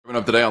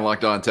Coming up today on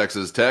Locked On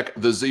Texas Tech,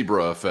 the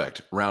Zebra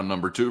Effect. Round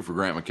number 2 for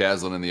Grant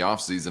McCasland in the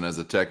offseason as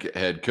a Tech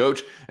head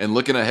coach. And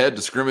looking ahead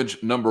to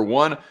scrimmage number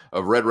 1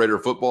 of Red Raider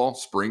football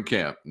spring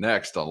camp.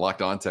 Next on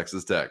Locked On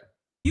Texas Tech.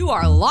 You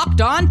are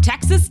Locked On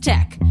Texas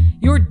Tech,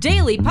 your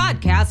daily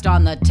podcast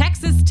on the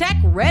Texas Tech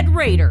Red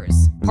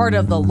Raiders. Part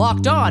of the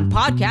Locked On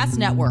Podcast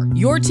Network,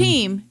 your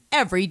team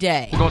every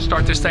day. We're going to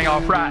start this thing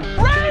off right.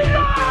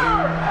 Raider!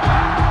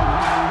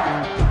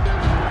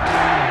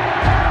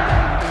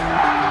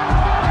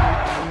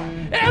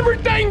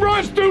 Everything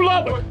runs through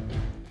Lubbock.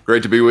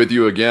 Great to be with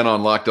you again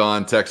on Locked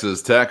On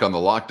Texas Tech on the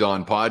Locked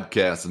On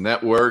Podcast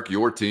Network,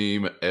 your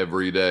team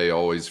every day,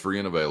 always free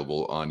and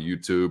available on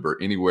YouTube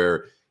or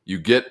anywhere you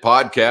get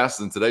podcasts.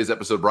 And today's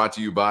episode brought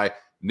to you by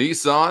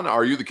Nissan.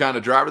 Are you the kind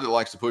of driver that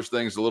likes to push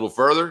things a little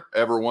further?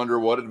 Ever wonder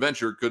what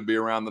adventure could be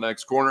around the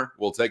next corner?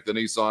 We'll take the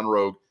Nissan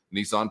Rogue,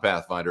 Nissan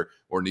Pathfinder,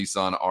 or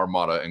Nissan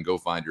Armada and go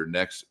find your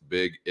next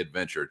big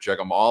adventure. Check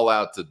them all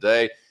out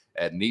today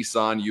at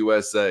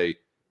NissanUSA.com.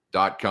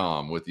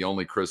 With the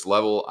only Chris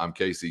Level, I'm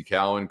Casey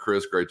Cowan.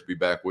 Chris, great to be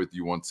back with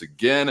you once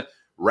again.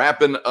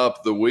 Wrapping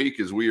up the week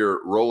as we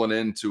are rolling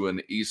into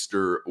an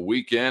Easter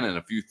weekend and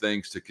a few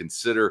things to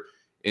consider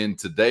in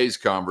today's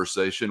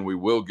conversation. We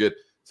will get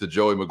to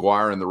Joey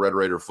McGuire and the Red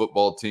Raider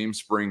football team.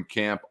 Spring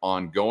camp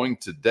ongoing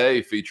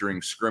today, featuring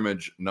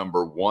scrimmage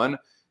number 1.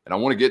 And I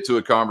want to get to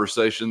a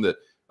conversation that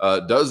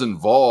does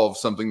involve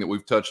something that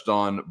we've touched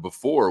on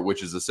before,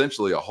 which is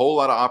essentially a whole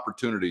lot of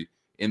opportunity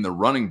in the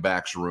running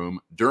backs room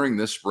during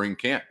this spring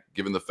camp,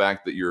 given the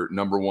fact that your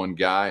number 1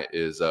 guy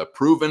is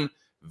proven,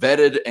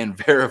 vetted, and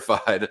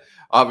verified,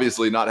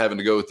 obviously not having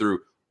to go through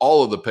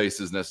all of the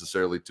paces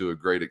necessarily to a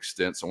great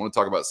extent. So I want to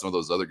talk about some of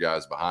those other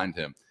guys behind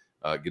him,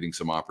 getting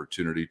some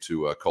opportunity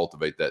to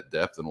cultivate that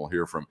depth. And we'll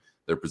hear from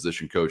their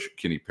position coach,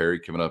 Kenny Perry,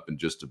 coming up in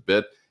just a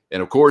bit.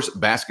 And, of course,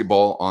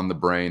 basketball on the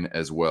brain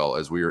as well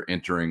as we are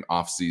entering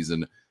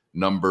offseason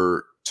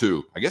number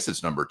 2. I guess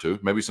it's number 2.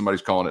 Maybe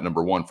somebody's calling it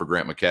number 1 for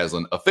Grant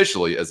McCasland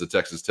officially as the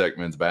Texas Tech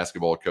men's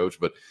basketball coach.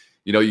 But,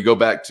 you know, you go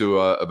back to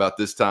about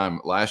this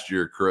time last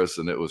year, Chris,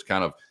 and it was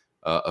kind of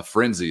a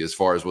frenzy as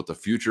far as what the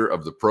future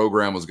of the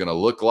program was going to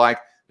look like.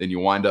 Then you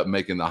wind up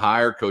making the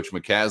hire. Coach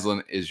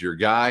McCasland is your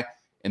guy.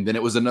 And then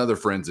it was another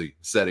frenzy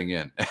setting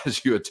in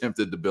as you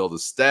attempted to build a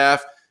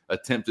staff,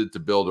 attempted to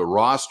build a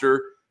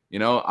roster. You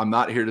know, I'm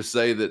not here to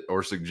say that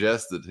or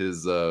suggest that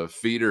his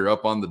feet are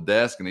up on the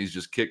desk and he's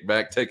just kicked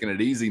back, taking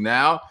it easy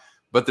now.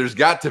 But there's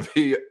got to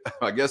be,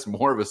 I guess,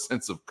 more of a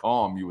sense of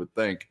calm, you would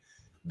think,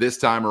 this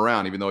time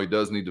around, even though he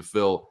does need to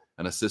fill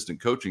an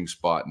assistant coaching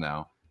spot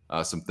now.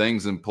 Some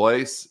things in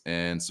place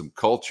and some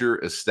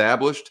culture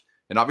established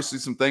and obviously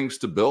some things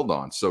to build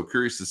on. So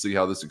curious to see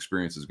how this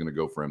experience is going to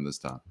go for him this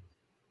time.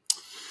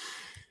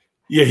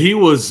 Yeah, he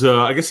was,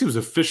 I guess he was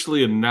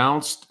officially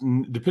announced,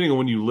 depending on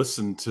when you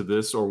listen to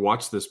this or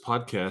watch this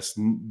podcast,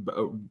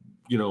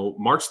 you know,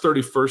 March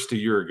 31st a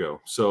year ago.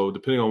 So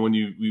depending on when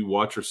you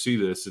watch or see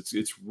this,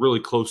 it's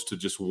really close to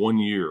just 1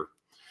 year.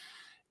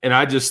 And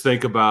I just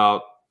think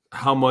about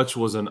how much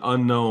was an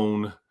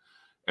unknown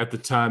at the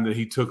time that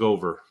he took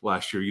over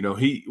last year. You know,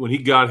 when he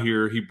got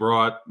here, he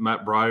brought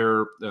Matt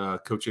Breyer,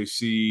 Coach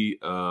AC,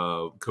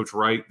 Coach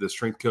Wright, the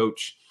strength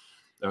coach,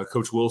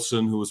 Coach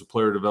Wilson, who was a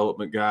player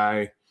development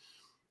guy.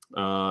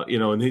 You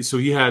know, and so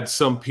he had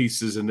some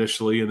pieces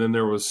initially, and then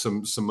there was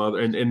some other,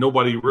 and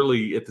nobody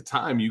really at the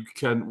time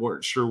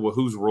weren't sure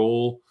whose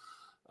role,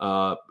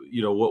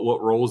 you know,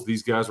 what roles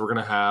these guys were going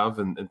to have,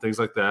 and things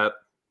like that.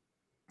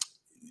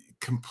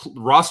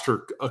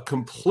 Roster a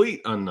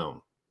complete unknown,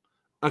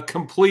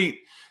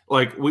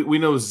 like we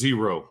know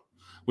zero.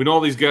 We know all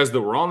these guys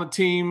that were on the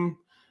team.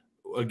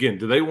 Again,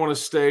 do they want to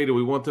stay? Do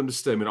we want them to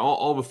stay? I mean,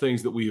 all the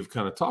things that we have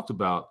kind of talked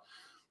about.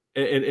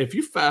 And if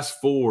you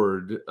fast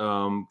forward,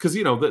 because,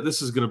 you know,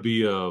 this is going to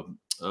be a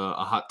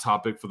hot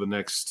topic for the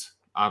next,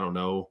 I don't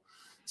know,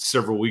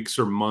 several weeks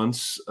or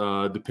months,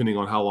 depending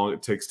on how long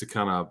it takes to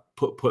kind of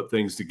put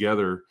things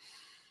together.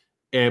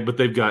 But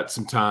they've got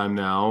some time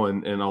now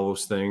and all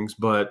those things.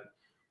 But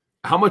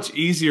how much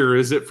easier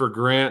is it for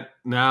Grant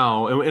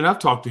now? And I've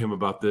talked to him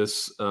about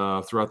this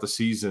throughout the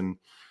season,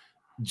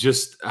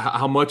 just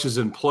how much is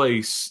in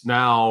place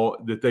now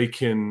that they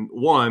can,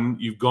 one,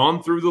 you've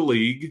gone through the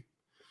league.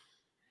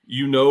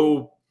 You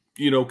know,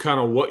 kind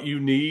of what you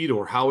need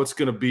or how it's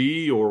going to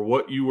be or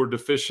what you were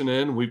deficient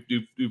in. We've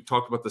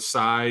talked about the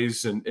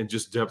size and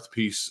just depth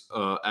piece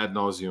ad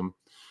nauseum.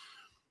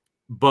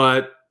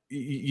 But,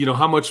 you know,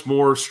 how much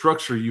more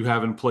structure you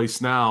have in place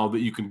now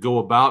that you can go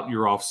about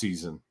your off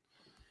season.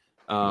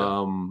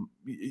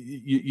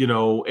 You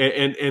know,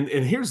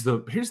 and here's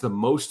the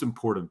most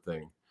important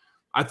thing.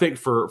 I think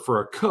for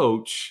a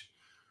coach,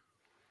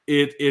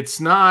 it's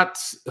not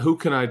who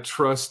can I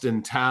trust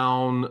in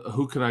town,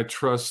 who can I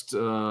trust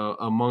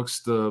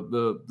amongst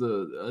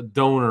the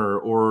donor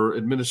or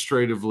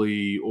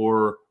administratively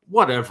or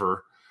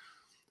whatever.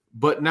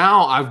 But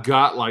now I've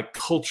got like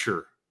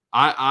culture.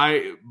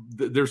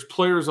 There's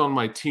players on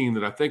my team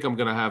that I think I'm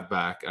going to have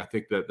back. I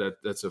think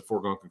that's a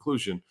foregone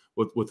conclusion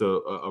with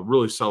a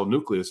really solid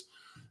nucleus.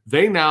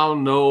 They now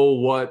know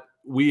what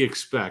we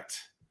expect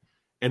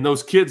And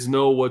those kids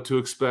know what to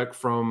expect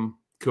from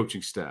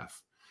coaching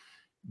staff.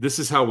 This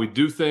is how we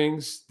do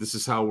things. This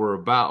is how we're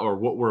about, or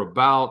what we're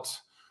about.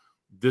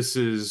 This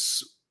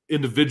is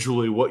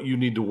individually what you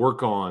need to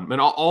work on. And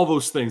all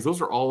those things,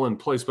 those are all in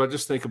place. But I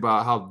just think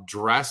about how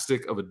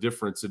drastic of a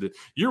difference it is.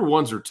 Year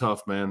ones are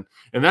tough, man.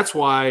 And that's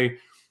why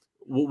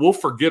we'll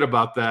forget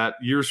about that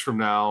years from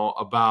now,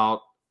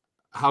 about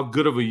how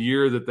good of a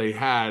year that they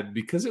had,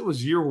 because it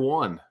was year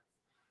one.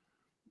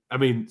 I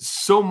mean,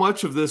 so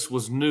much of this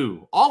was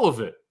new, all of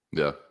it.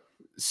 Yeah.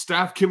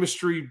 Staff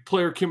chemistry,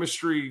 player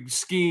chemistry,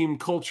 scheme,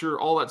 culture,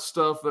 all that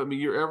stuff. I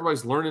mean,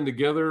 everybody's learning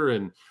together,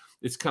 and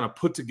it's kind of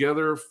put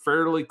together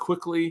fairly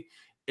quickly.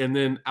 And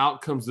then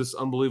out comes this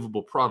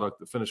unbelievable product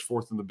that finished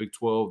fourth in the Big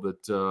 12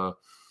 that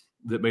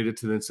made it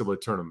to the NCAA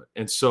tournament.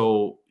 And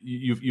so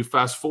you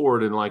fast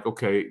forward and like,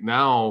 okay,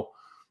 now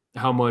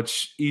how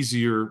much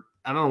easier,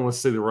 I don't want to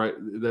say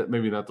that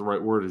maybe not the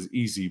right word is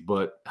easy,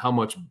 but how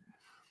much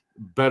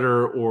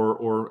better,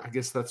 or I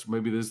guess that's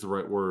maybe it is the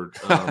right word.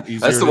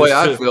 That's the way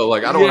I feel.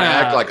 Like, I don't want to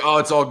act like, oh,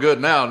 it's all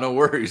good now. No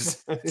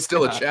worries. It's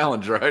still a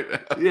challenge, right?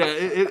 Yeah,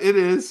 it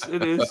is.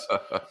 It is.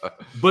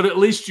 But at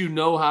least you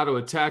know how to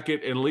attack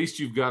it. And at least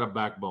you've got a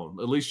backbone.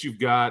 At least you've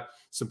got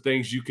some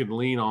things you can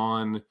lean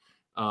on,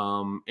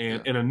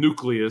 and a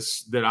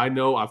nucleus that I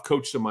know. I've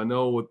coached them. I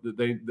know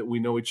that we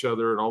know each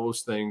other and all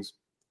those things.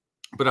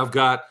 But I've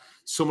got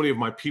so many of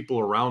my people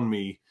around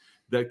me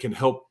that can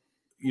help.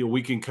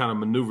 We can kind of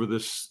maneuver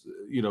this,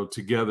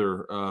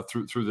 together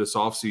through this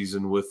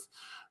offseason with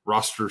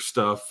roster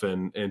stuff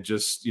and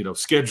just,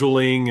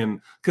 scheduling.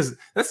 And because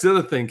that's the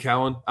other thing,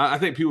 Callan, I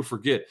think people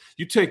forget.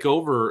 You take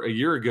over a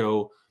year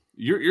ago,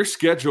 your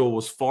schedule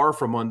was far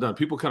from undone.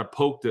 People kind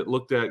of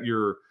looked at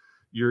your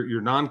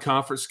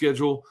non-conference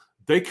schedule.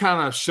 They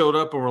kind of showed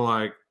up and were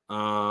like,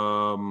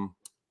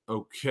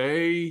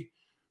 okay,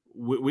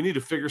 we need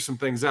to figure some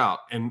things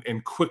out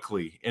and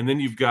quickly. And then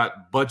you've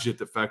got budget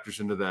that factors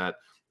into that.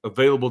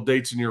 Available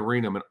dates in your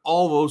arena, and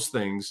all those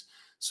things.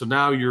 So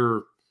now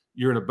you're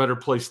in a better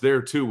place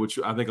there too, which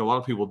I think a lot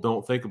of people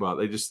don't think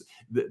about.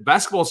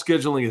 Basketball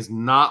scheduling is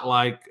not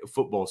like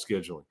football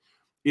scheduling.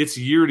 It's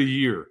year to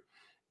year,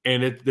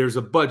 and there's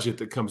a budget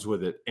that comes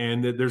with it,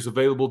 and there's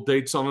available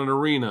dates on an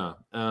arena.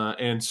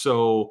 And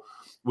so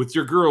with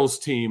your girls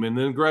team, and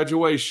then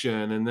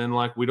graduation, and then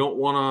like we don't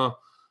want to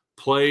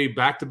play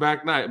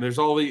back-to-back night. And there's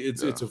all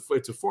it's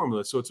a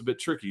formula, so it's a bit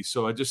tricky.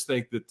 So I just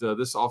think that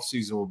this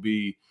offseason will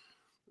be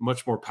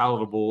much more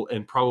palatable,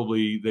 and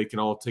probably they can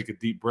all take a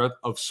deep breath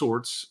of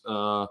sorts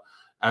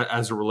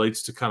as it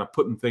relates to kind of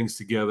putting things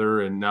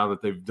together. And now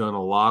that they've done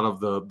a lot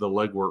of the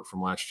legwork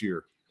from last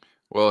year.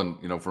 Well,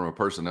 and from a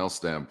personnel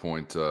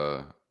standpoint,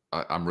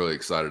 I'm really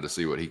excited to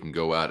see what he can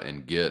go out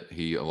and get,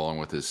 along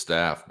with his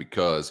staff,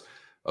 because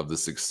of the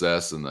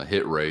success and the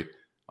hit rate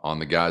on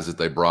the guys that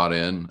they brought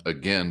in,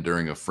 again,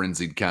 during a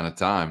frenzied kind of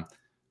time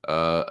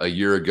a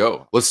year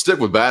ago. Let's stick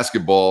with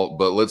basketball,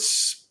 but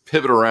let's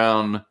pivot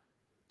around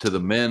to the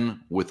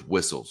men with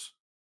whistles.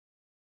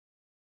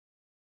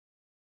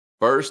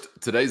 First,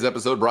 today's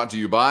episode brought to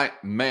you by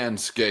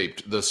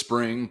Manscaped, the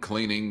spring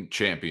cleaning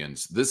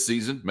champions. This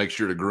season, make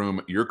sure to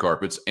groom your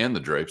carpets and the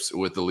drapes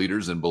with the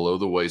leaders in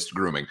below-the-waist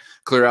grooming.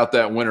 Clear out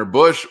that winter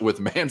bush with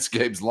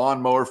Manscaped's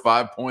Lawnmower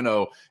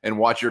 5.0 and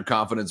watch your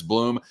confidence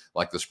bloom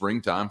like the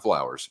springtime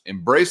flowers.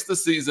 Embrace the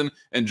season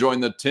and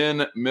join the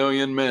 10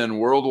 million men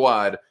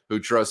worldwide who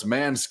trust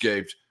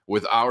Manscaped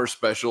with our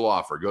special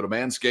offer. Go to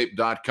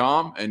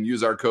manscaped.com and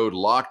use our code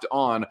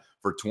LOCKEDON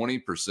for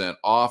 20%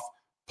 off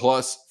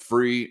plus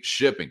free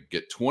shipping.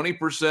 Get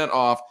 20%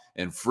 off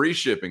and free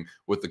shipping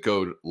with the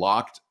code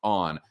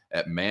LOCKEDON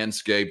at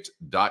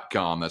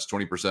manscaped.com. That's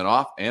 20%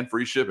 off and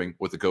free shipping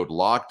with the code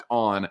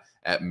LOCKEDON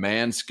at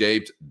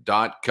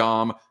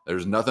manscaped.com.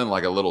 There's nothing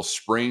like a little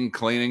spring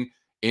cleaning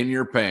in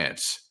your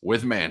pants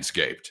with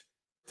Manscaped.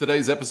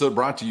 Today's episode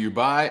brought to you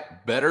by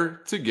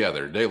Bettor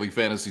Together. Daily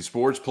fantasy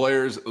sports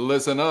players,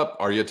 listen up.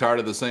 Are you tired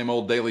of the same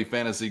old daily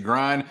fantasy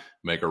grind?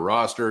 Make a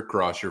roster,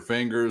 cross your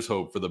fingers,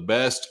 hope for the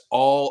best,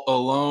 all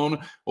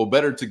alone? Well,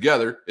 Bettor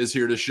Together is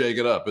here to shake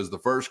it up as the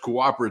first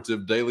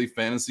cooperative daily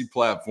fantasy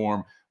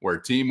platform where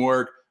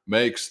teamwork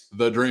makes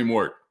the dream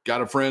work. Got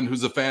a friend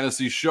who's a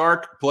fantasy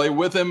shark? Play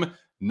with him,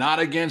 not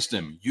against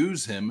him.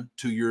 Use him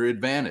to your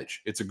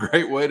advantage. It's a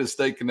great way to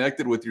stay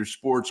connected with your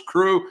sports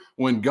crew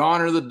when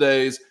gone are the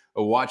days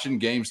of watching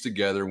games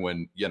together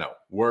when,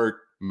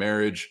 work,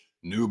 marriage,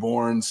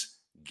 newborns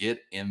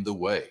get in the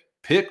way.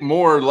 Pick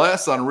more or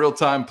less on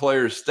real-time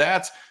player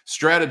stats,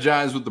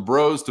 strategize with the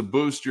bros to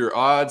boost your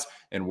odds,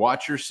 and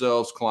watch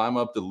yourselves climb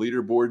up the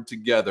leaderboard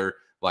together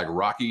like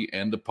Rocky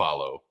and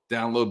Apollo.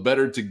 Download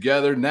Bettor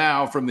Together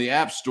now from the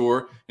App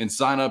Store and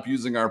sign up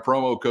using our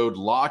promo code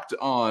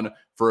LOCKEDON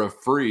for a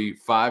free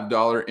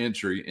 $5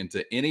 entry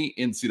into any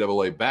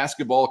NCAA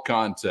basketball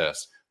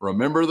contest.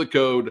 Remember the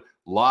code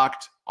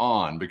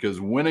LOCKEDON,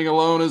 because winning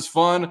alone is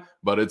fun,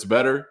 but it's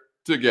better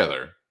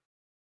together.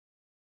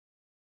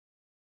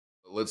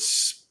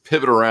 Let's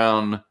pivot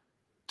around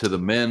to the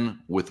men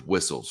with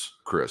whistles,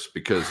 Chris,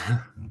 because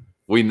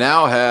we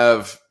now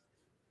have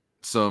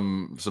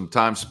some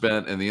time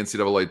spent in the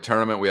NCAA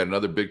tournament. We had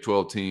another Big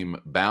 12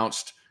 team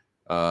bounced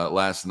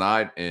last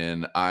night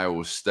in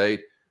Iowa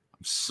State.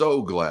 I'm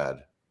so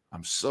glad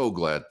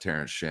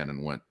Terrence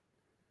Shannon went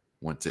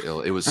to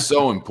Illinois. It was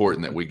so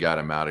important that we got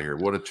him out of here.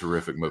 What a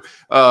terrific move.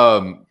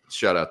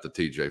 Shout out to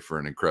TJ for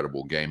an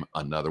incredible game.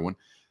 Another one.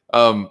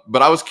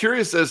 But I was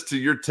curious as to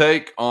your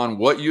take on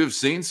what you have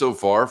seen so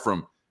far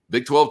from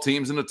Big 12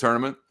 teams in the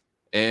tournament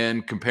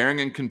and comparing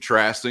and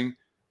contrasting,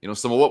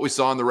 some of what we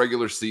saw in the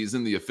regular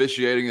season, the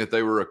officiating that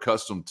they were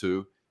accustomed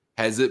to.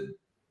 Has it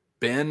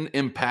been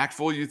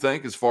impactful, you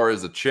think, as far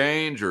as a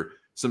change or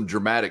some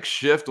dramatic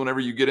shift whenever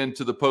you get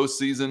into the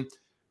postseason?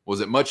 Was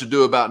it much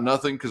ado about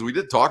nothing? Because we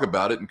did talk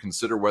about it and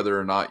consider whether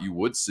or not you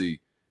would see,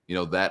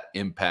 that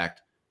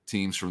impact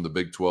teams from the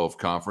Big 12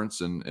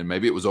 conference, and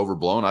maybe it was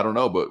overblown. I don't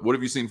know, but what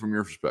have you seen from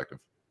your perspective?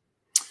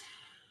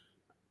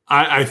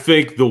 I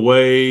think the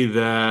way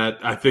that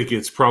I think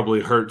it's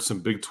probably hurt some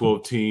Big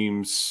 12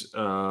 teams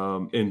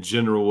in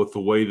general with the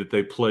way that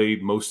they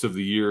played most of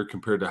the year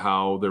compared to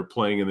how they're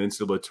playing in the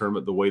NCAA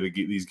tournament, the way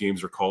these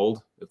games are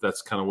called, if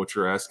that's kind of what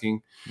you're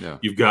asking. Yeah.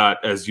 You've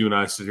got, as you and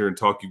I sit here and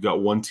talk, you've got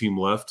one team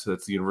left.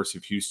 That's the University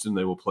of Houston.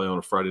 They will play on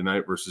a Friday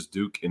night versus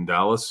Duke in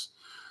Dallas.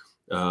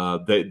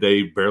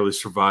 They barely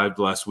survived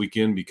last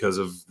weekend because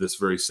of this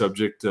very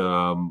subject.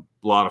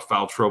 A lot of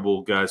foul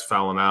trouble, guys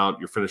fouling out.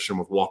 You're finishing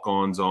with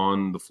walk-ons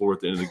on the floor at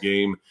the end of the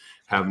game,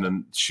 having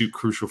to shoot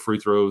crucial free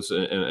throws,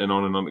 and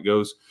on it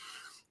goes.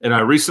 And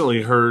I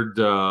recently heard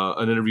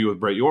an interview with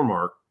Brett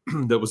Yormark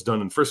that was done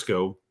in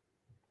Frisco,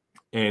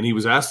 and he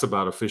was asked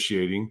about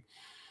officiating.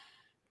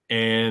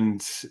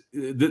 And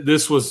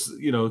this was,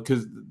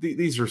 because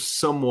these are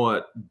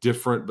somewhat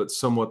different but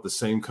somewhat the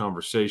same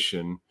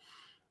conversation.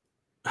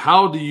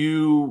 How do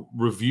you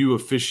review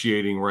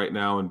officiating right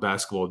now in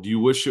basketball? Do you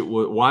wish it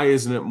would? Why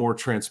isn't it more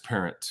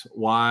transparent?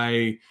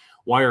 Why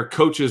are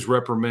coaches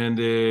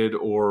reprimanded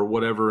or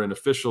whatever, and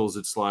officials,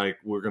 it's like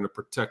we're going to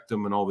protect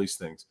them and all these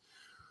things?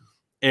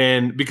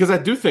 And because I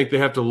do think they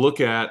have to look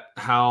at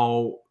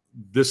how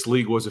this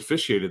league was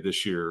officiated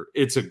this year.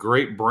 It's a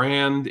great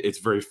brand. It's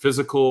very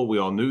physical. We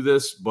all knew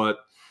this, but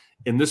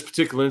in this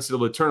particular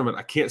NCAA tournament,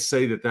 I can't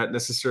say that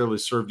necessarily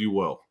served you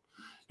well.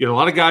 A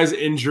lot of guys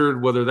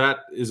injured, whether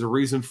that is a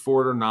reason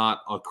for it or not,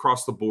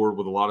 across the board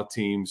with a lot of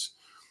teams.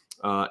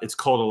 It's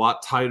called a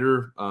lot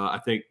tighter. I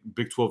think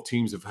Big 12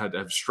 teams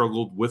have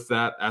struggled with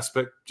that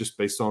aspect just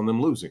based on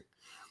them losing.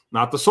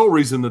 Not the sole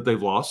reason that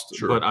they've lost,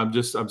 sure, but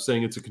I'm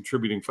saying it's a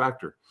contributing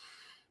factor.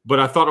 But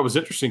I thought it was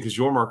interesting because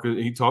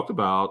Yormark, he talked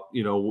about,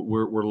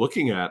 we're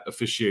looking at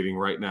officiating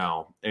right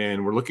now,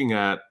 and we're looking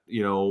at,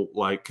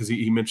 because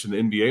he mentioned the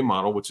NBA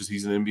model, which is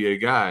he's an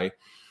NBA guy.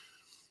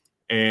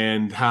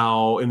 And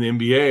how in the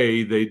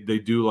NBA they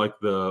do like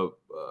the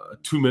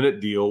 2-minute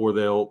deal where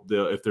they'll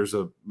if there's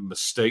a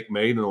mistake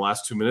made in the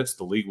last 2 minutes,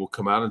 the league will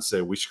come out and say,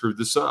 we screwed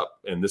this up,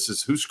 and this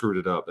is who screwed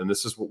it up, and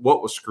this is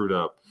what was screwed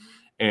up.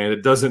 And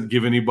it doesn't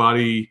give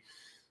anybody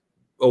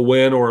a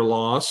win or a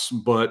loss,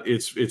 but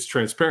it's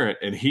transparent.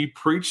 And he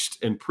preached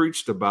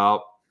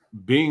about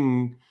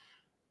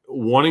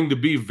wanting to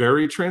be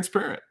very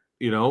transparent.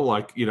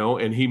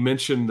 And he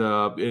mentioned,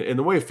 and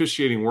the way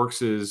officiating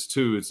works is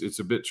too, it's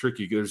a bit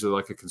tricky. There's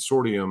like a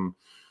consortium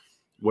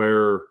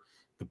where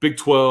the Big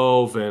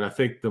 12 and I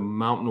think the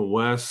Mountain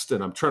West,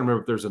 and I'm trying to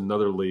remember if there's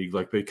another league,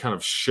 like they kind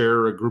of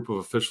share a group of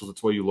officials.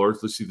 That's why you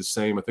largely see the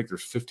same. I think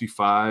there's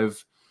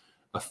 55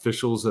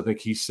 officials, I think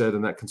he said,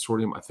 in that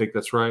consortium. I think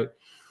that's right.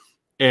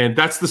 And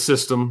that's the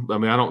system. I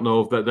mean, I don't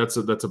know if that's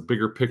a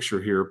bigger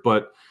picture here,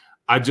 but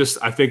I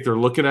think they're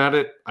looking at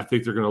it. I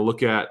think they're going to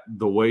look at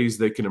the ways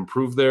they can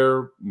improve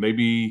there.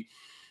 Maybe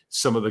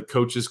some of the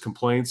coaches'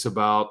 complaints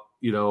about,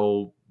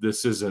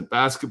 this isn't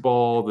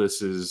basketball.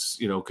 This is,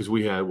 because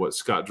we had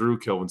Scott Drew,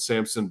 Kelvin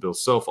Sampson, Bill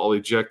Self all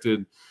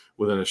ejected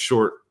within a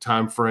short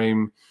time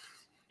frame.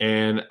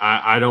 And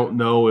I don't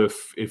know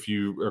if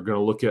you are going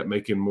to look at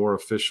making more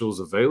officials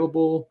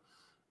available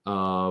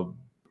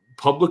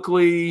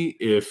publicly,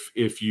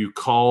 if you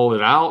call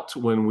it out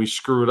when we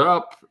screw it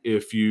up,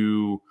 if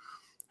you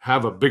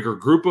have a bigger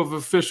group of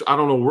officials. I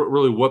don't know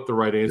really what the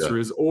right answer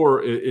is,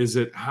 or is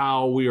it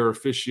how we are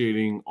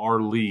officiating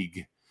our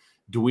league?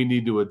 Do we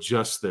need to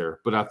adjust there?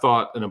 But I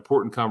thought an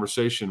important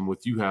conversation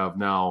with you have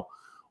now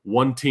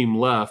one team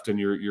left, and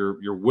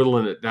you're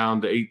whittling it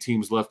down to 8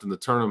 teams left in the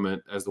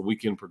tournament as the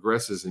weekend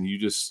progresses, and you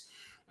just,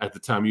 at the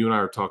time you and I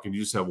are talking, you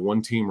just have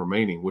one team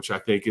remaining, which I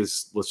think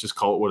is, let's just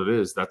call it what it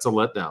is. That's a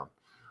letdown.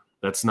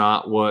 That's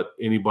not what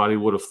anybody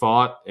would have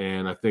thought,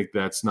 and I think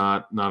that's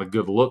not a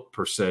good look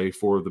per se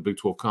for the Big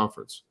 12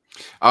 Conference.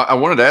 I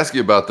wanted to ask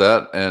you about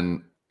that,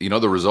 and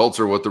the results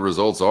are what the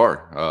results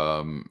are.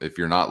 If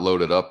you're not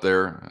loaded up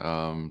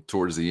there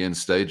towards the end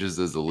stages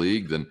as the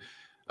league, then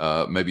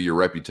maybe your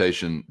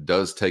reputation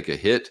does take a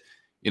hit.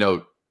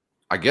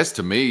 I guess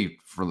to me,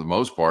 for the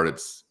most part,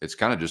 it's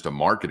kind of just a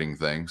marketing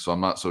thing. So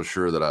I'm not so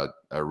sure that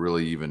I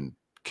really even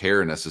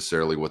care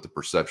necessarily what the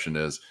perception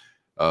is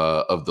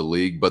of the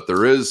league, but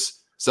there is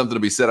something to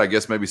be said, I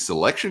guess, maybe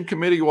selection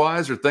committee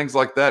wise or things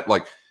like that.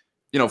 Like,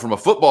 from a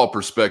football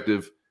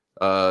perspective,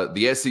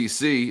 The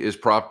SEC is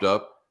propped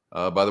up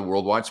by the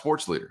worldwide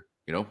sports leader.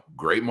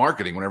 Great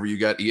marketing whenever you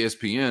got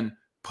ESPN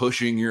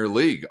pushing your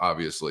league,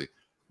 obviously.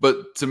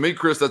 But to me,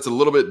 Chris, that's a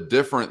little bit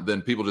different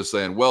than people just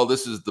saying, well,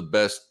 this is the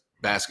best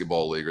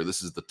basketball league or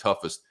this is the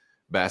toughest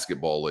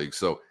basketball league.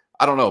 So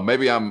I don't know.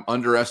 Maybe I'm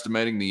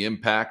underestimating the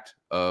impact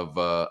of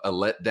a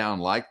letdown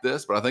like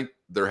this, but I think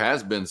there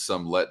has been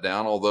some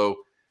letdown, although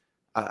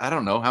I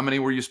don't know. How many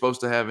were you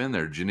supposed to have in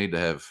there? Did you need to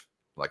have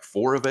like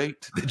 4 of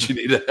 8? Did you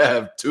need to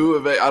have 2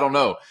 of 8? I don't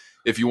know.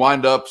 If you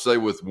wind up, say,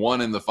 with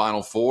 1 in the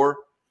Final Four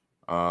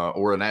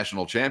or a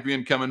national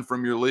champion coming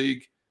from your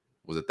league,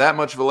 was it that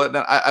much of a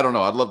letdown? I don't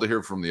know. I'd love to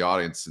hear from the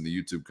audience in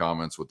the YouTube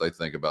comments what they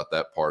think about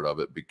that part of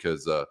it,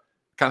 because I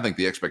kind of think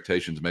the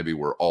expectations maybe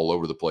were all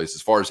over the place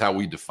as far as how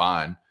we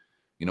define,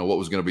 what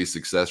was going to be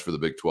success for the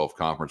Big 12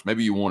 Conference.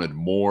 Maybe you wanted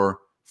more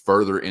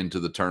further into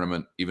the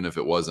tournament, even if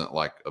it wasn't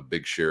like a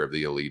big share of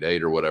the Elite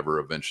Eight or whatever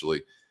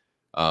eventually.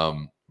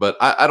 But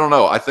I don't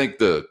know. I think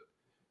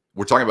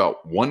we're talking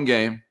about one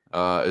game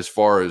as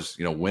far as,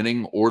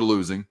 winning or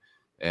losing,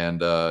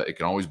 and it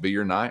can always be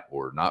your night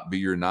or not be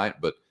your night.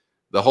 But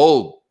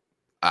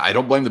I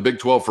don't blame the Big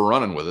 12 for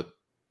running with it.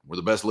 We're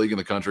the best league in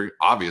the country.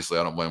 Obviously,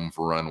 I don't blame them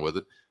for running with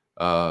it.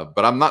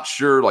 But I'm not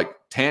sure, like,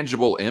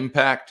 tangible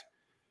impact.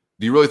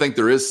 Do you really think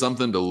there is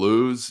something to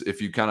lose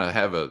if you kind of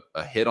have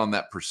a hit on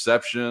that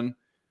perception?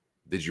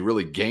 Did you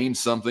really gain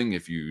something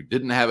if you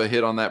didn't have a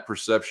hit on that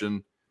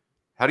perception?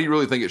 How do you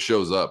really think it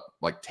shows up,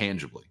 like,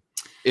 tangibly,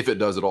 if it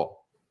does at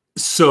all?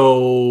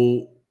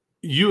 So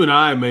you and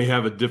I may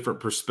have a different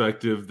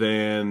perspective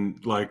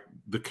than, like,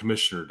 the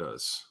commissioner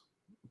does.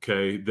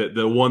 Okay,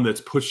 the one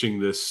that's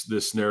pushing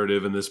this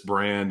narrative and this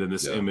brand and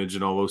this image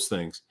and all those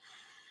things.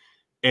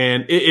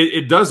 And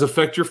it does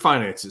affect your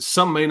finances.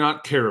 Some may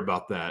not care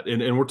about that.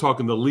 And we're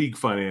talking the league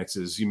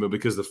finances,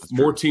 because the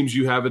more teams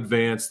you have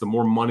advanced, the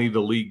more money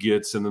the league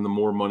gets, and then the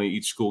more money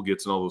each school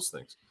gets and all those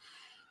things.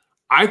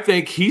 I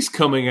think he's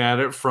coming at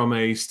it from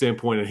a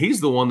standpoint, and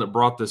he's the one that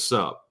brought this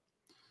up,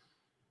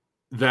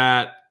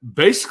 that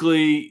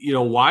basically,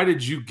 why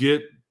did you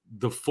get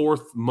the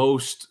 4th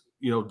most,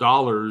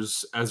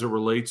 dollars as it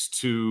relates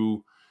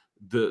to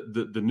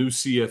the new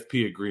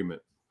CFP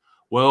agreement?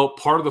 Well,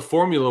 part of the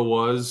formula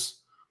was,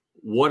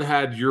 what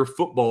had your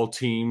football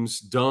teams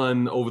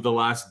done over the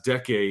last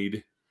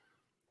decade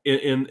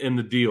in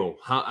the deal?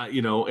 How,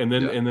 and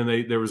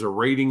then there was a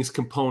ratings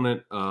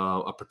component,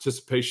 a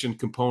participation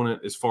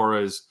component as far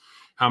as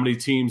how many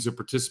teams have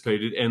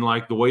participated. And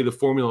like the way the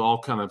formula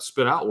all kind of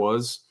spit out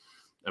was,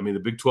 the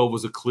Big 12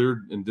 was a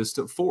clear and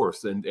distant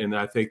 4th. And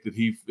I think that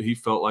he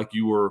felt like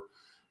you were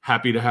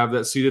happy to have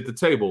that seat at the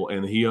table,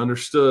 and he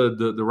understood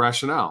the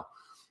rationale.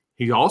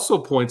 He also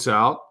points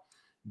out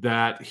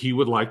that he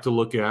would like to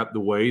look at the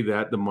way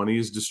that the money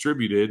is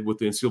distributed with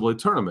the NCAA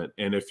tournament.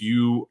 And if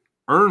you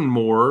earn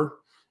more,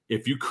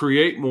 if you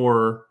create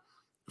more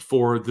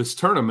for this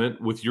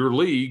tournament with your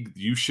league,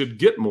 you should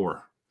get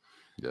more.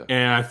 Yeah.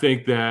 And I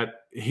think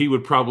that he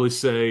would probably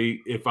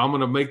say, if I'm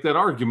going to make that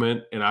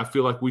argument and I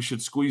feel like we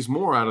should squeeze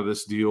more out of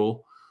this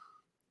deal,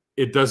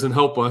 it doesn't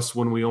help us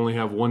when we only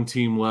have one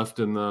team left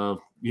in the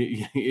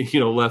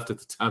left at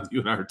the time you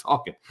and I are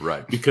talking.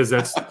 Right. Because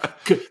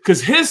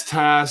because his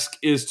task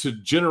is to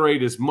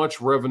generate as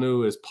much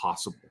revenue as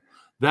possible.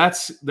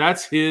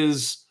 That's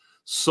his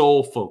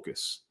sole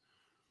focus.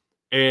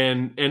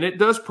 And it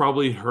does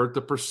probably hurt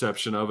the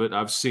perception of it.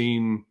 I've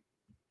seen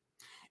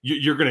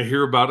you're going to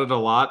hear about it a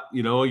lot,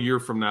 a year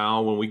from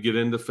now when we get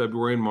into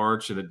February and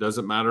March, and it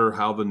doesn't matter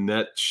how the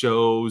net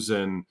shows.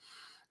 And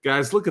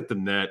guys, look at the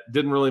net.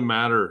 Didn't really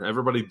matter.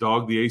 Everybody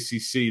dogged the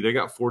ACC. They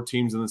got 4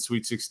 teams in the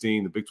Sweet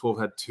 16. The Big 12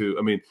 had 2.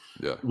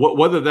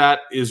 Whether that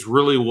is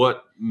really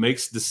what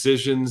makes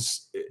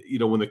decisions,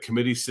 when the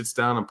committee sits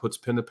down and puts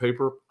pen to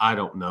paper, I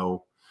don't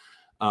know.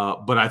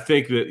 But I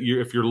think that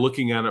if you're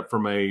looking at it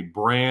from a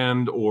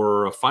brand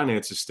or a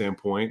finances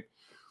standpoint,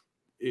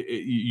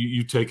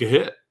 you take a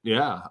hit.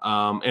 Yeah.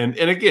 And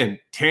again,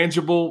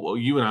 tangible, well,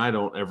 you and I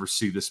don't ever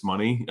see this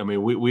money.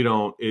 We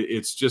don't.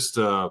 It's just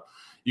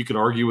you can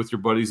argue with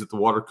your buddies at the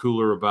water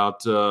cooler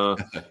about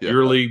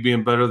your league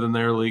being better than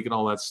their league and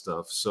all that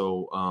stuff.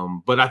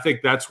 So, but I think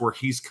that's where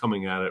he's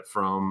coming at it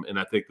from, and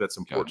I think that's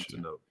important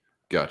to note.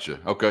 Gotcha.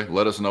 Okay,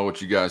 let us know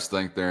what you guys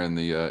think there in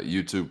the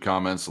YouTube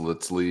comments.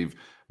 Let's leave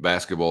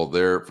basketball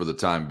there for the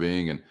time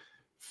being and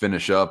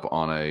finish up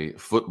on a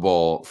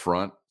football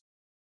front.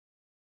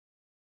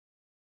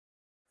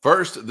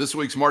 First, this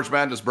week's March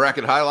Madness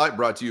Bracket Highlight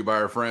brought to you by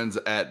our friends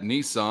at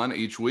Nissan.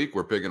 Each week,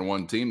 we're picking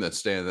one team that's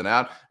standing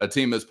out, a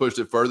team that's pushed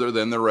it further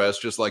than the rest,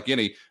 just like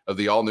any of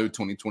the all-new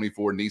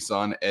 2024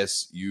 Nissan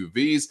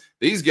SUVs.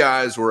 These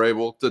guys were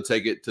able to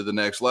take it to the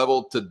next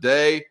level.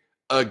 Today,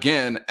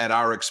 again, at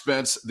our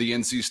expense, the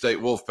NC State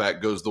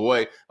Wolfpack goes the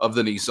way of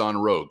the Nissan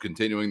Rogue,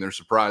 continuing their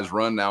surprise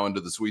run now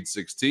into the Sweet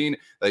 16.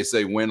 They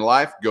say win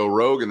life, go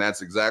Rogue, and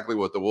that's exactly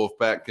what the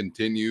Wolfpack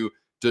continue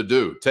to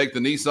do. Take the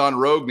Nissan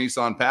Rogue,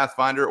 Nissan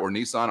Pathfinder, or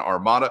Nissan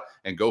Armada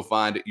and go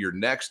find your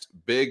next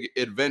big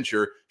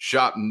adventure.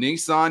 Shop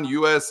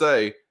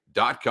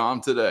NissanUSA.com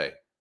today.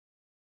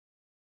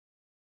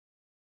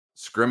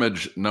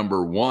 Scrimmage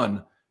number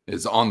 1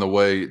 is on the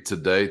way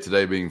today.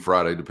 Today being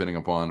Friday, depending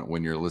upon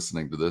when you're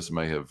listening to this,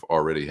 may have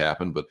already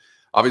happened. But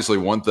obviously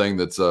one thing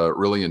that's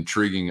really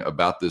intriguing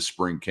about this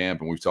spring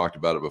camp, and we've talked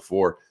about it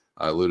before,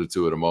 I alluded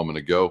to it a moment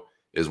ago,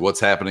 is what's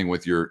happening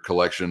with your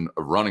collection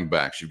of running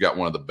backs. You've got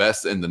one of the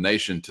best in the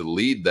nation to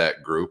lead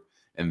that group,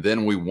 and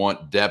then we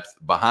want depth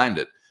behind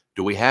it.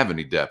 Do we have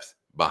any depth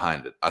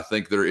behind it? I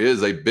think there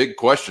is a big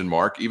question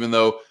mark, even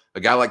though a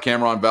guy like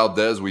Cameron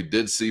Valdez, we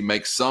did see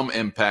make some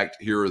impact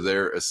here or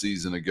there a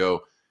season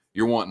ago.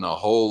 You're wanting a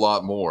whole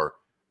lot more,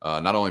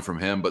 not only from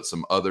him, but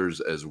some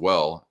others as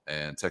well.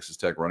 And Texas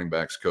Tech running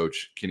backs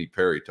coach Kenny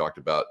Perry talked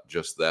about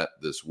just that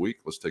this week.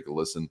 Let's take a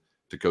listen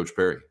to Coach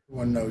Perry.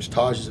 Everyone knows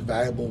Tahj is a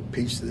valuable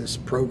piece of this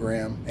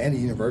program and the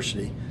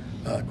university.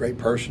 Great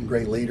person,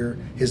 great leader.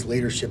 His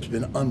leadership's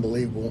been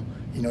unbelievable.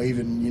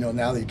 Even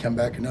now that he come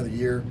back another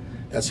year,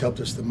 that's helped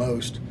us the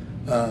most.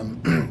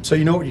 So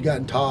you know what you got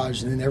in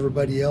Tahj, and then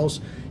everybody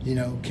else.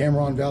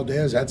 Cameron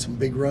Valdez had some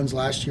big runs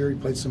last year. He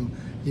played some.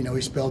 He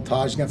spelled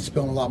Tahj. He's going to have to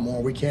spell him a lot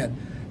more. We can't,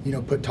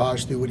 put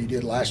Tahj through what he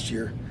did last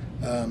year.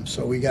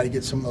 So we got to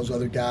get some of those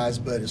other guys.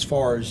 But as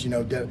far as,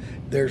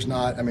 there's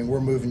not,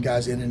 we're moving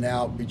guys in and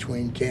out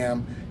between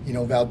Cam.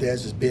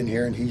 Valdez has been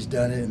here and he's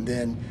done it. And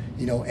then,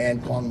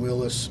 Anquan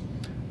Willis,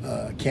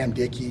 Cam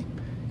Dickey,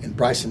 and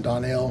Bryson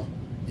Donnell,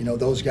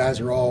 those guys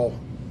are all,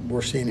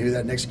 we're seeing who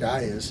that next guy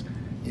is,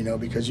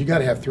 because you got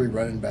to have 3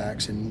 running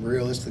backs and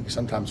realistically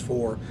sometimes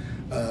 4.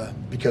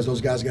 Because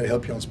those guys got to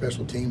help you on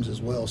special teams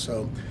as well.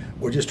 So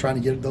we're just trying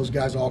to get those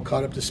guys all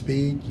caught up to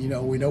speed. We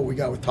know what we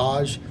got with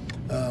Tahj.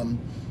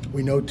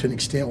 We know to an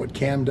extent what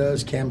Cam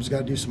does. Cam's got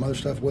to do some other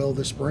stuff well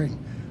this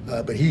spring.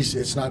 But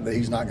it's not that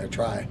he's not going to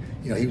try.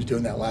 He was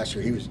doing that last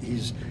year.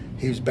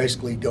 He was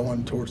basically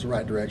going towards the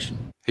right direction.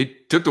 He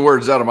took the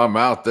words out of my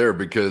mouth there,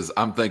 because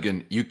I'm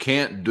thinking you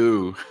can't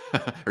do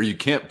or you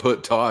can't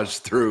put Tahj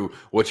through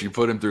what you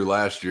put him through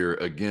last year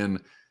again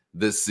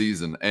this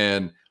season.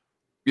 And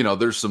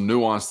there's some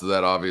nuance to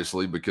that,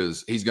 obviously,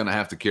 because he's going to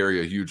have to carry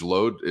a huge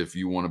load if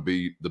you want to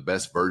be the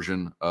best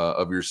version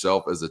of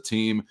yourself as a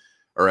team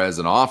or as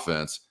an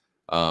offense.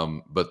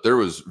 But there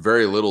was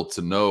very little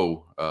to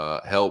no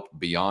help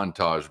beyond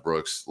Tahj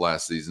Brooks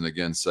last season,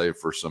 again, save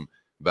for some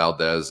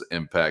Valdez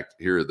impact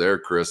here or there,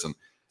 Chris. And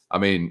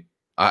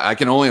I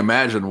can only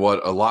imagine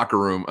what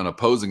an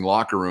opposing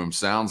locker room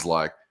sounds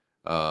like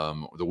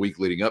the week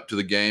leading up to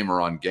the game or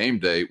on game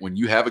day when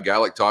you have a guy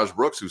like Tahj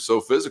Brooks who's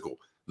so physical.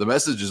 The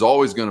message is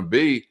always going to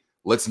be,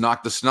 let's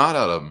knock the snot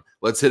out of him.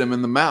 Let's hit him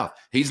in the mouth.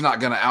 He's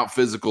not going to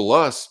out-physical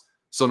us.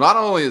 So not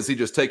only is he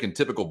just taking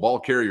typical ball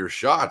carrier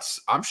shots,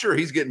 I'm sure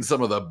he's getting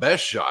some of the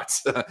best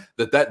shots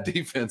that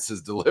defense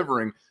is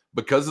delivering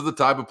because of the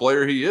type of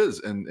player he is.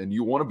 And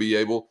you want to be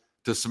able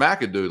to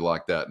smack a dude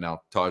like that.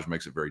 Now, Tahj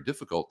makes it very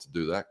difficult to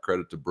do that.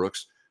 Credit to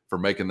Brooks for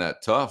making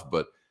that tough.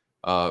 But,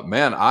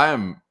 man,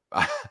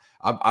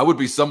 I would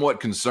be somewhat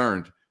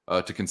concerned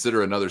to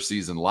consider another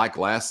season like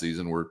last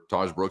season where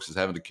Tahj Brooks is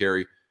having to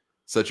carry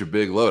such a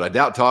big load. I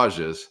doubt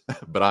Tahj is,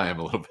 but I am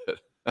a little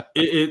bit.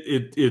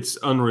 It's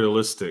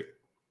unrealistic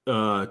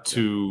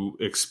to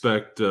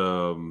expect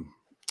him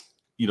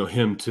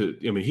to.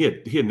 He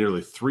had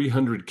nearly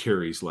 300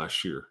 carries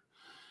last year.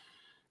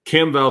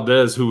 Cam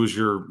Valdez, who was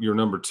your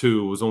number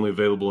 2, was only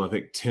available, I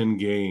think, 10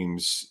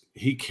 games.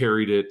 He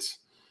carried it,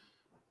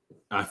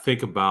 I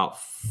think,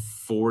 about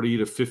 40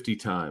 to 50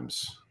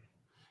 times.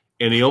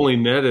 And he only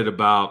netted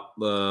about,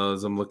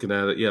 as I'm looking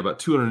at it, about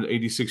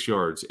 286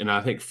 yards. And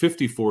I think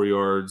 54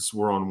 yards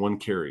were on 1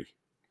 carry.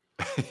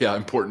 Yeah,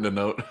 important to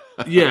note.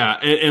 Yeah,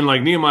 and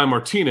like Nehemiah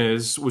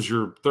Martinez was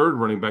your 3rd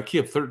running back. He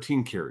had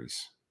 13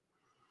 carries.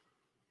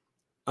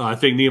 I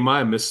think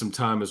Nehemiah missed some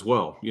time as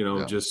well,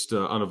 just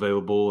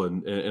unavailable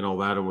and all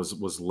that, and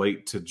was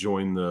late to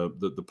join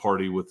the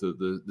party with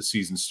the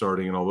season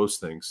starting and all those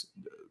things.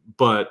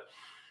 But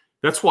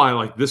that's why,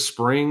 like this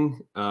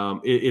spring,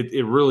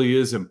 it really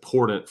is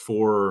important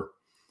for,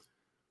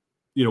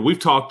 we've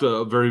talked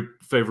very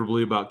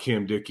favorably about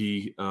Cam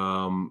Dickey.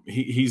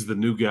 He's the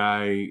new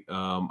guy.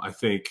 I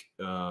think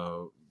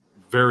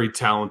very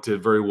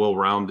talented, very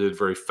well-rounded,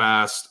 very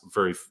fast,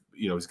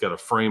 he's got a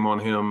frame on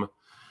him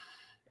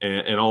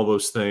and all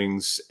those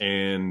things.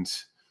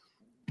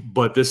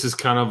 But this is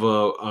kind of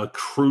a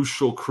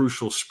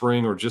crucial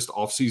spring, or just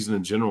offseason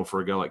in general, for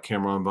a guy like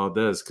Cameron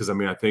Valdez. Because,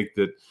 I think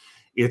that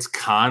it's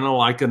kind of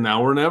like a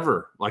now or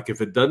never. Like,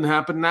 if it doesn't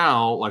happen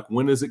now, like,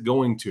 when is it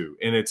going to?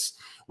 And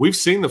we've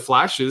seen the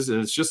flashes,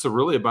 and it's just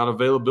really about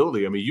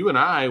availability. You and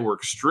I were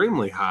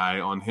extremely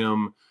high on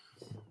him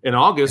in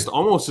August,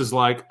 almost as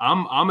like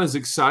I'm as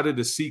excited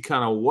to see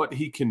kind of what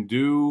he can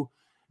do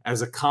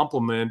as a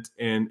compliment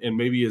and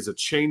maybe as a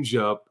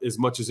changeup as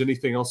much as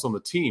anything else on the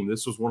team.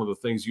 This was one of the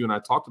things you and I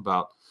talked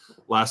about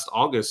last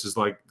August, is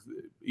like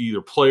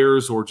either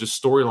players or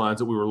just storylines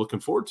that we were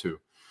looking forward to.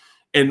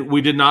 And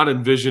we did not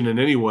envision in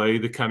any way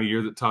the kind of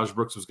year that Tahj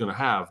Brooks was going to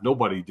have.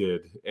 Nobody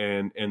did.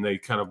 And they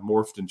kind of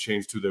morphed and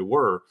changed who they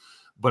were.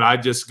 But I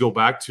just go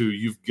back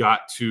to,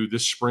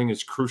 this spring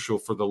is crucial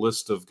for the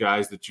list of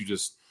guys that you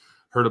just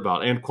heard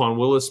about. Anquan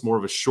Willis, more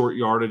of a short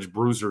yardage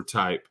bruiser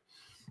type.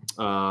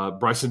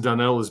 Bryson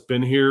Donnell has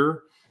been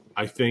here.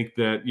 I think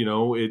that,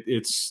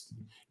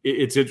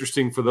 it's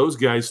interesting for those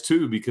guys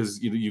too,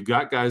 because you've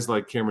got guys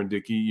like Cameron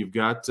Dickey, you've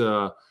got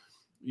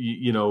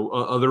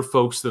other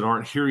folks that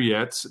aren't here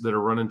yet that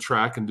are running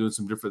track and doing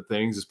some different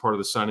things as part of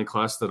the signing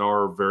class that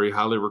are very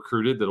highly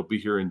recruited that'll be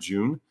here in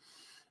June.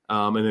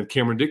 And then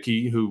Cameron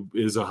Dickey, who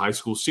is a high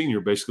school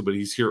senior basically, but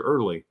he's here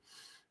early.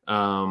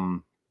 I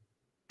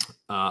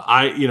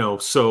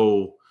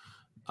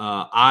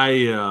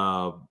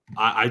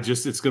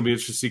just, it's going to be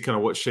interesting to see kind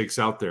of what shakes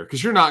out there,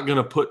 because you're not going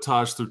to put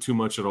Tahj through too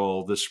much at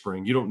all this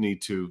spring. You don't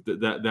need to.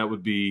 That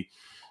would be,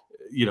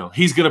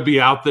 he's going to be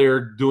out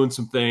there doing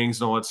some things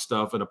and all that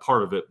stuff and a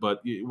part of it,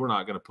 but we're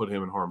not going to put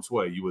him in harm's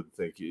way. You wouldn't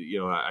think.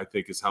 I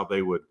think is how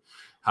they would,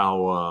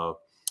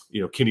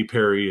 Kenny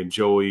Perry and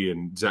Joey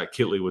and Zach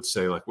Kitley would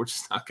say, like, we're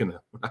not going to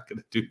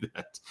do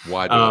that.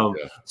 Why do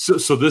it?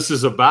 So this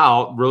is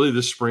about, really,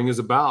 this spring is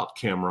about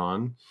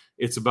Cameron.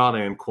 It's about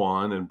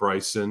Anquan and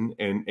Bryson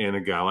and a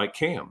guy like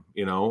Cam,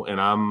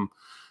 and I'm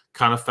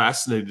kind of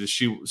fascinated to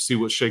see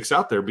what shakes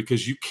out there,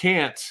 because you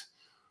can't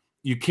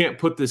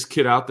put this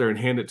kid out there and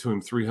hand it to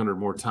him 300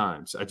 more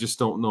times. I just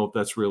don't know if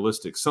that's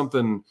realistic.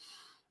 Something,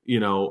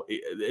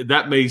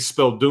 that may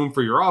spell doom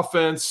for your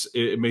offense.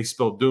 It may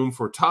spell doom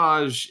for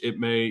Tahj. It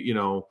may,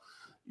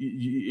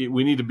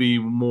 we need to be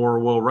more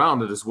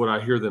well-rounded is what I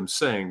hear them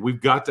saying. We've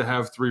got to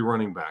have 3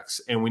 running backs,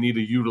 and we need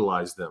to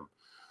utilize them.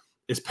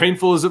 As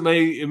painful as it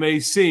may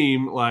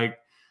seem, like,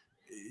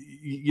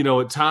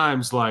 at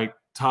times, like,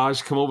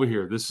 Tahj, come over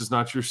here. This is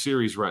not your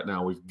series right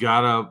now. We've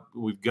got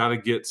to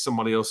get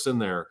somebody else in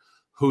there.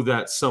 Who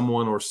that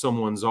someone or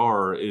someone's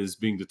are is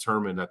being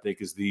determined, I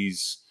think, as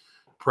these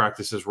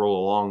practices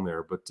roll along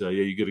there. But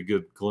you get a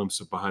good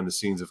glimpse of behind the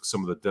scenes of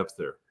some of the depth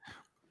there.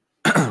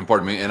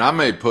 Pardon me. And I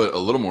may put a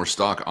little more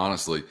stock,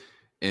 honestly,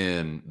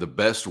 in the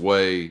best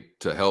way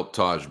to help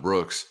Tahj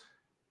Brooks,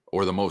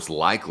 or the most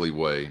likely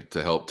way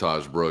to help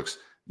Tahj Brooks,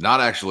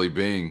 not actually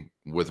being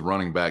with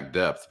running back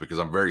depth, because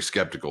I'm very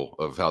skeptical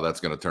of how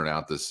that's going to turn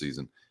out this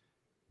season.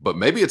 But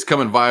maybe it's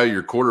coming via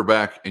your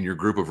quarterback and your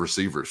group of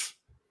receivers,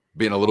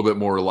 being a little bit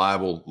more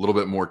reliable, a little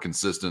bit more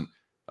consistent,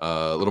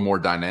 a little more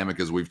dynamic,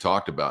 as we've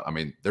talked about. I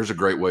mean, there's a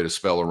great way to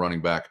spell a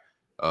running back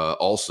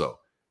also.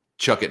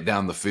 Chuck it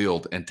down the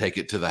field and take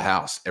it to the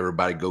house.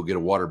 Everybody go get a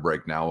water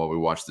break now while we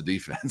watch the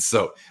defense.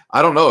 So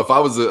I don't know, if I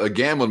was a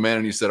gambling man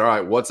and you said, all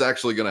right, what's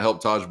actually going to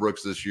help Tahj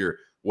Brooks this year?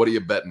 What are you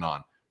betting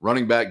on?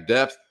 Running back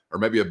depth, or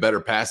maybe a better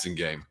passing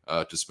game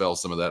to spell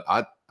some of that?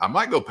 I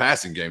might go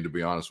passing game, to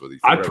be honest with you.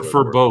 I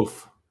prefer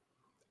both.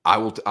 I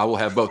will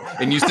have both.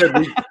 And you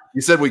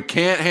said we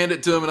can't hand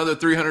it to him another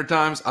 300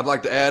 times. I'd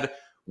like to add,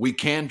 we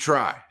can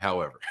try,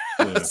 however.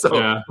 Let's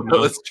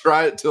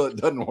try it till it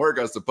doesn't work,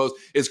 I suppose.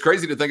 It's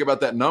crazy to think about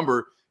that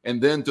number.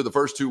 And then to the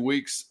first 2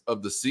 weeks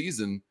of the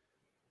season,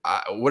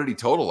 what did he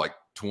total? Like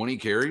 20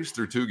 carries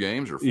through 2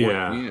 games or 14?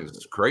 Yeah.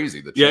 It's crazy.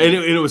 And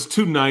it was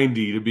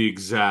 290 to be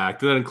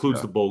exact. That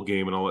includes the bowl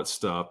game and all that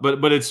stuff.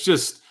 But it's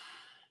just,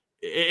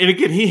 and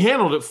again, he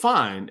handled it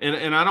fine.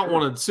 And I don't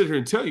want to sit here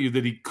and tell you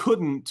that he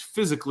couldn't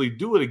physically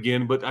do it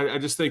again, but I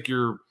just think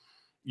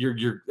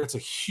that's a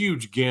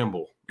huge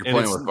gamble. You're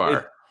playing with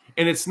fire.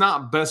 And it's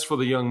not best for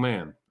the young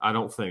man, I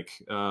don't think.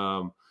 You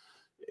know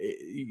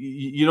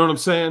what I'm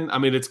saying? I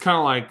mean, it's kind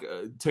of like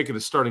taking a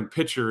starting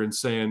pitcher and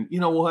saying, you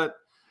know what?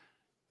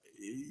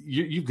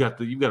 You've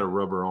got a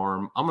rubber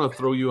arm. I'm going to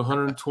throw you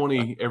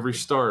 120 every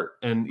start.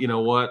 And you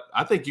know what?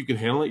 I think you can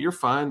handle it. You're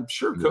fine.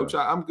 Sure, coach,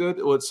 I'm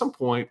good. Well, at some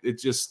point,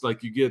 it's just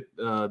like you get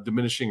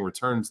diminishing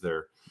returns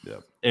there. Yeah.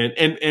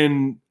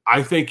 And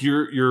I think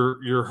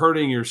you're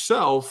hurting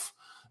yourself,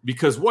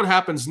 because what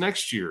happens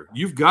next year?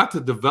 You've got to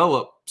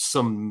develop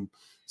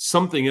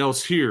something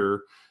else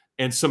here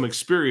and some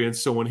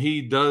experience. So when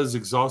he does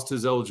exhaust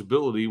his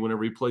eligibility,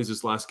 whenever he plays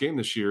his last game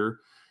this year,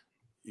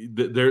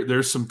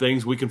 there's some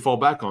things we can fall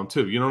back on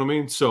too. You know what I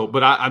mean? So,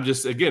 but I'm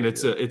just, again,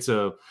 it's not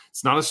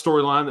a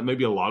storyline that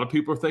maybe a lot of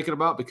people are thinking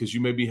about, because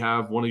you maybe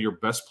have one of your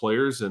best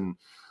players and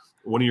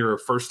one of your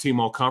first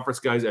team all conference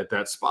guys at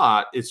that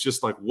spot. It's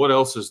just like, what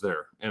else is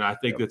there? And I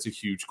think that's a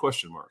huge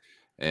question mark.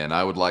 And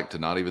I would like to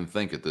not even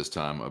think at this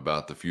time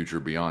about the future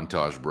beyond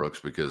Tahj Brooks,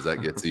 because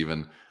that gets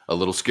even a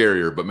little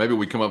scarier. But maybe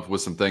we come up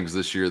with some things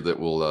this year that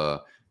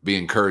will be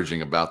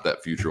encouraging about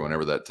that future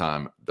whenever that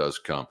time does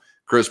come.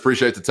 Chris,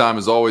 appreciate the time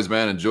as always,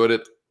 man. Enjoyed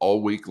it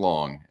all week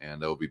long. And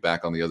we'll be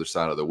back on the other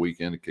side of the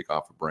weekend to kick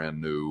off a brand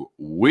new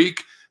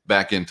week.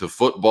 Back into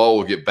football.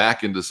 We'll get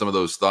back into some of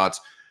those thoughts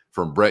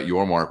from Brett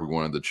Yormark we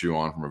wanted to chew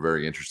on from a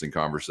very interesting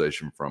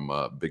conversation from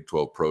Big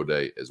 12 Pro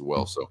Day as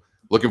well. So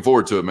looking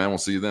forward to it, man. We'll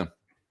see you then.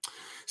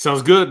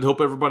 Sounds good.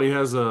 Hope everybody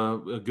has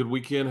a good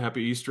weekend.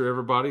 Happy Easter,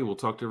 everybody. We'll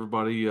talk to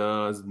everybody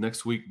as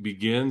next week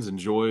begins.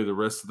 Enjoy the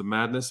rest of the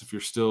madness. If you're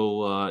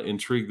still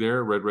intrigued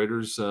there, Red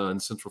Raiders in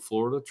Central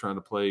Florida trying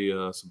to play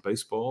some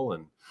baseball,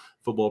 and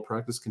football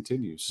practice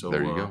continues. So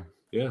there you go.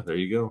 Yeah, there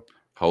you go.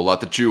 Whole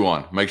lot to chew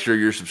on. Make sure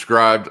you're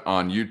subscribed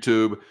on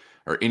YouTube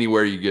or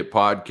anywhere you get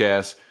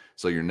podcasts,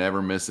 so you're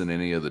never missing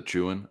any of the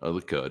chewing of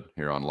the cud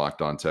here on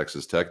Locked On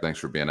Texas Tech. Thanks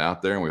for being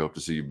out there, and we hope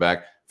to see you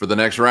back for the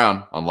next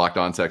round on Locked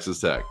On Texas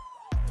Tech.